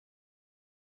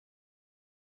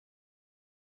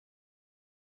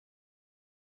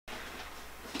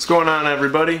What's going on,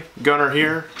 everybody? Gunnar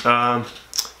here.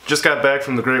 Just got back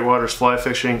from the Great Waters Fly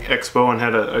Fishing Expo and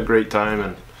had a great time.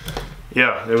 And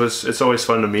yeah, it's always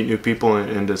fun to meet new people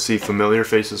and to see familiar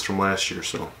faces from last year.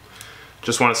 So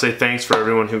just want to say thanks for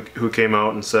everyone who came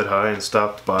out and said hi and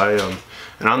stopped by. And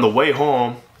on the way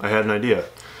home, I had an idea.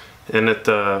 And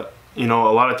you know,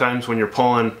 a lot of times when you're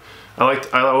pulling, I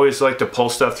always like to pull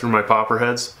stuff through my popper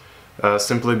heads,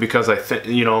 simply because I think,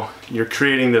 you know, you're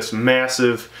creating this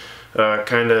massive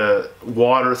kind of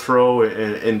water throw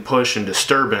and push and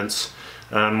disturbance.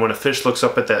 And when a fish looks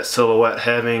up at that silhouette,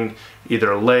 having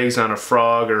either legs on a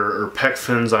frog or peck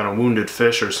fins on a wounded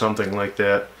fish or something like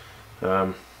that,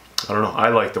 I don't know, I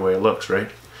like the way it looks,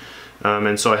 right?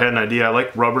 And so I had an idea. I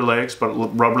like rubber legs, but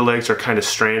rubber legs are kind of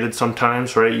stranded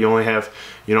sometimes, right? You only have,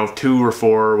 you know, 2 or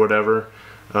 4 or whatever.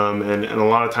 And a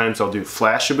lot of times I'll do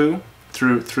flashaboo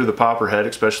through the popper head,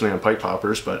 especially on pike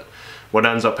poppers. But what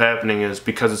ends up happening is,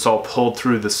 because it's all pulled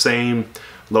through the same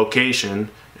location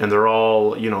and they're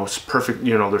all, you know, perfect,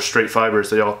 you know, they're straight fibers,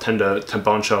 they all tend to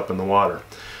bunch up in the water.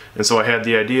 And so I had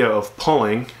the idea of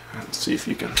pulling, let's see if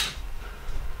you can,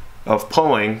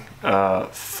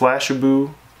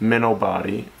 flashaboo minnow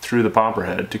body through the popper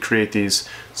head to create these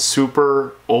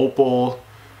super opal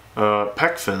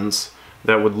peck fins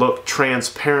that would look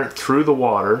transparent through the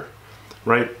water,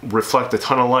 right? Reflect a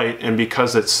ton of light, and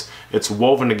because it's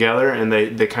woven together and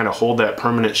they kind of hold that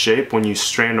permanent shape when you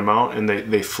strand them out and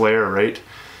they flare, right?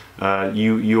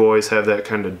 You always have that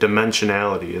kind of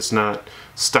dimensionality. It's not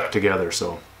stuck together.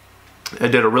 So I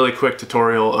did a really quick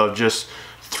tutorial of just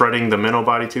threading the minnow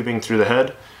body tubing through the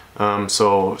head.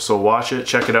 So watch it,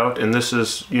 check it out. And this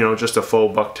is, you know, just a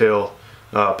faux bucktail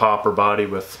popper body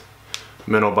with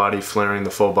minnow body flaring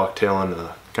the faux bucktail in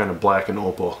a kind of black and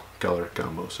opal color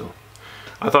combo. So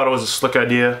I thought it was a slick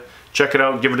idea. Check it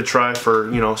out, give it a try for,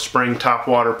 you know, spring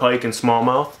topwater pike and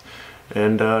smallmouth.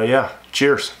 And yeah,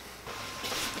 cheers.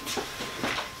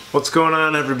 What's going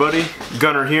on, everybody?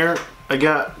 Gunnar here. I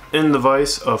got in the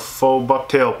vise a faux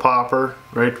bucktail popper,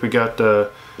 right? We got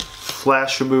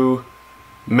flashaboo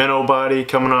minnow body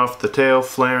coming off the tail,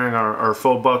 flaring our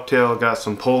faux bucktail. Got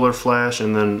some polar flash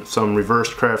and then some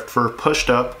reverse craft fur pushed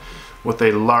up with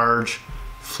a large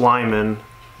Flyman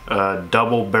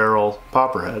double barrel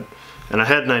popper head. And I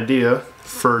had an idea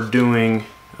for doing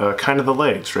kind of the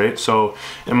legs, right? So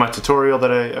in my tutorial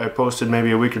that I posted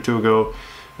maybe a week or 2 ago,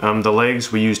 the legs,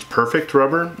 we used Perfect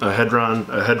rubber, a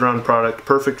Hedron product,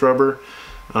 Perfect rubber.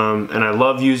 And I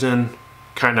love using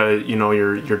kind of, you know,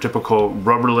 your typical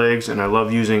rubber legs, and I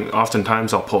love using,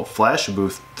 oftentimes I'll pull flashaboo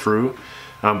through,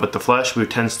 but the flashaboo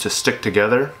tends to stick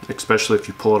together, especially if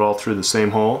you pull it all through the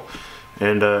same hole.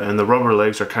 And the rubber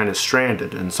legs are kind of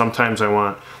stranded, and sometimes I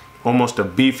want almost a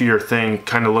beefier thing,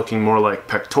 kind of looking more like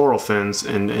pectoral fins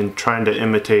and trying to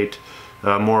imitate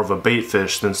more of a bait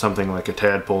fish than something like a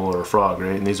tadpole or a frog,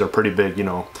 right? And these are pretty big, you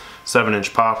know,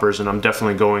 7-inch poppers, and I'm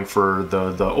definitely going for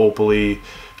the opaly,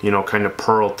 you know, kind of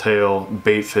pearl tail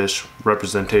bait fish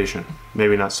representation.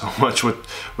 Maybe not so much with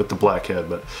the black head,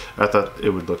 but I thought it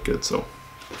would look good. So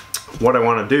what I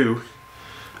want to do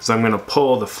is I'm going to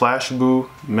pull the flashaboo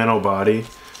minnow body,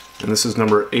 and this is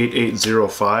number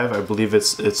 8805. I believe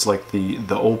it's like the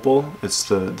opal. It's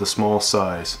the small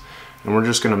size, and we're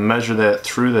just going to measure that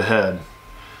through the head.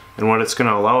 And what it's going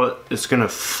to allow it's going to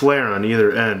flare on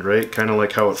either end, right? Kind of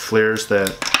like how it flares that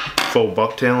faux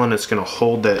bucktail, and it's going to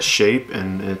hold that shape,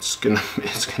 and it's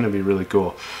gonna be really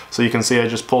cool. So you can see I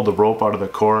just pulled the rope out of the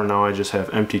core, and now I just have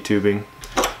empty tubing.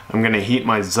 I'm going to heat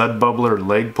my Zud Bubbler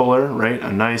leg puller, right? A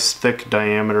nice thick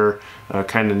diameter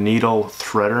kind of needle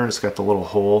threader. It's got the little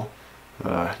hole.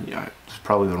 Yeah, it's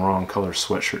probably the wrong color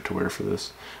sweatshirt to wear for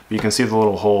this. But you can see the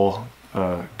little hole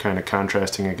kind of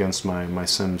contrasting against my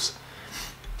Sims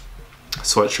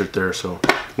sweatshirt there. So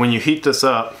when you heat this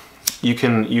up, you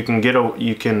can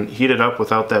heat it up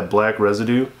without that black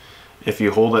residue. If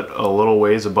you hold it a little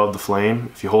ways above the flame,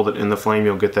 if you hold it in the flame,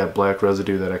 you'll get that black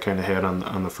residue that I kind of had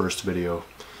on the first video.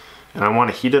 And I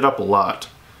want to heat it up a lot.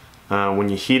 When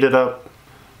you heat it up,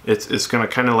 it's going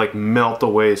to kind of like melt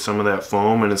away some of that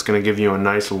foam, and it's going to give you a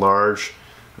nice large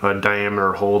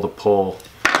diameter hole to pull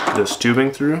this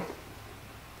tubing through.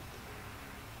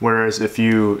 Whereas if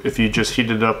you just heat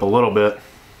it up a little bit,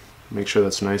 make sure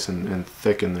that's nice and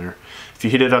thick in there. If you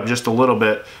heat it up just a little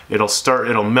bit,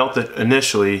 it'll melt it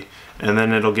initially, and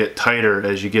then it'll get tighter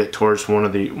as you get towards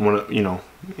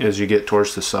as you get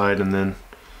towards the side, and then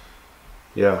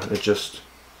yeah,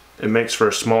 it makes for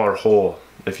a smaller hole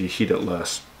if you heat it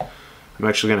less. I'm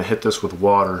actually going to hit this with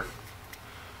water.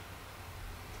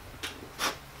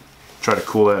 Try to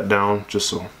cool that down just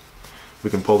so we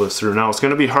can pull this through. Now it's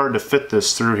going to be hard to fit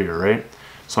this through here, right?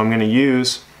 So I'm going to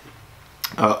use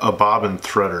a bobbin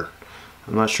threader.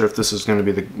 I'm not sure if this is going to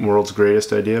be the world's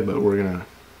greatest idea, but we're going to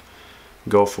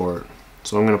go for it.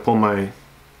 So I'm going to pull my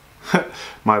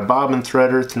my bobbin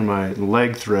threader through my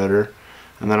leg threader,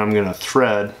 and then I'm going to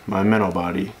thread my minnow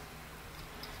body.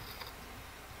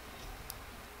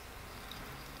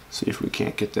 See if we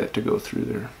can't get that to go through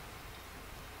there.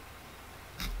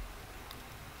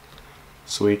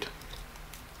 Sweet.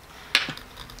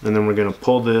 And then we're going to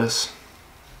pull this,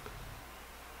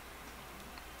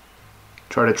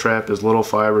 try to trap as little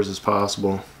fibers as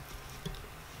possible.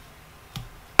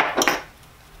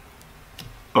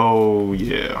 Oh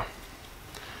yeah.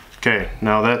 Okay,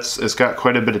 now it's got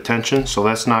quite a bit of tension, so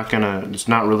it's not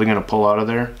really gonna pull out of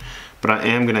there. But I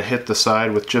am gonna hit the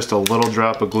side with just a little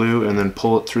drop of glue and then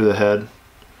pull it through the head.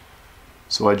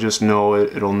 So I just know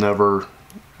it'll never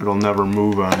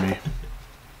move on me.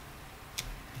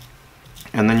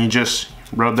 And then you just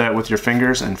rub that with your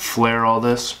fingers and flare all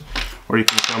this, or you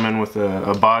can come in with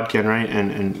a bodkin, right,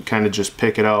 and kind of just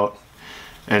pick it out.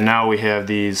 And now we have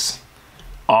these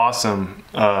awesome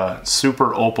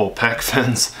super opal pec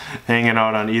fins hanging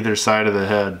out on either side of the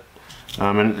head.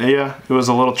 And yeah, it was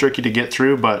a little tricky to get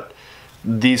through, but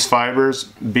these fibers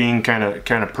being kind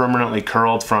of permanently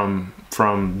curled from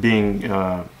being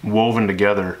woven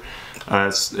together,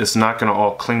 it's not going to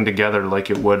all cling together like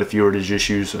it would if you were to just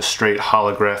use a straight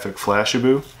holographic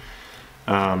Flashabou.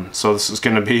 So this is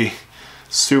going to be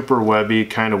super webby,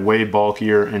 kind of way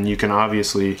bulkier, and you can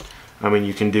obviously, I mean,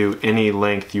 you can do any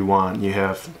length you want. You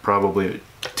have probably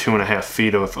 2.5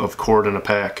 feet of cord in a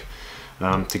pack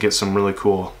to get some really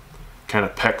cool kind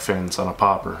of pec fins on a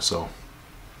popper. So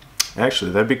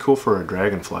actually, that'd be cool for a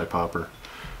dragonfly popper.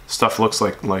 Stuff looks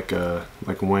like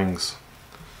wings.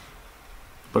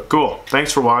 But cool.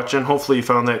 Thanks for watching. Hopefully you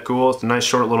found that cool. It's a nice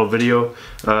short little video,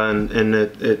 and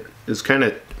it is kind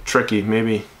of tricky.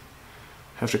 Maybe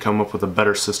have to come up with a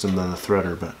better system than the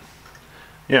threader, but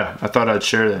yeah, I thought I'd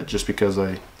share that just because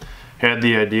I had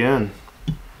the idea and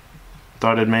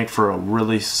thought it'd make for a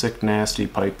really sick, nasty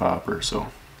pike popper. So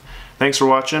thanks for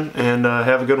watching, and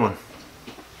have a good one.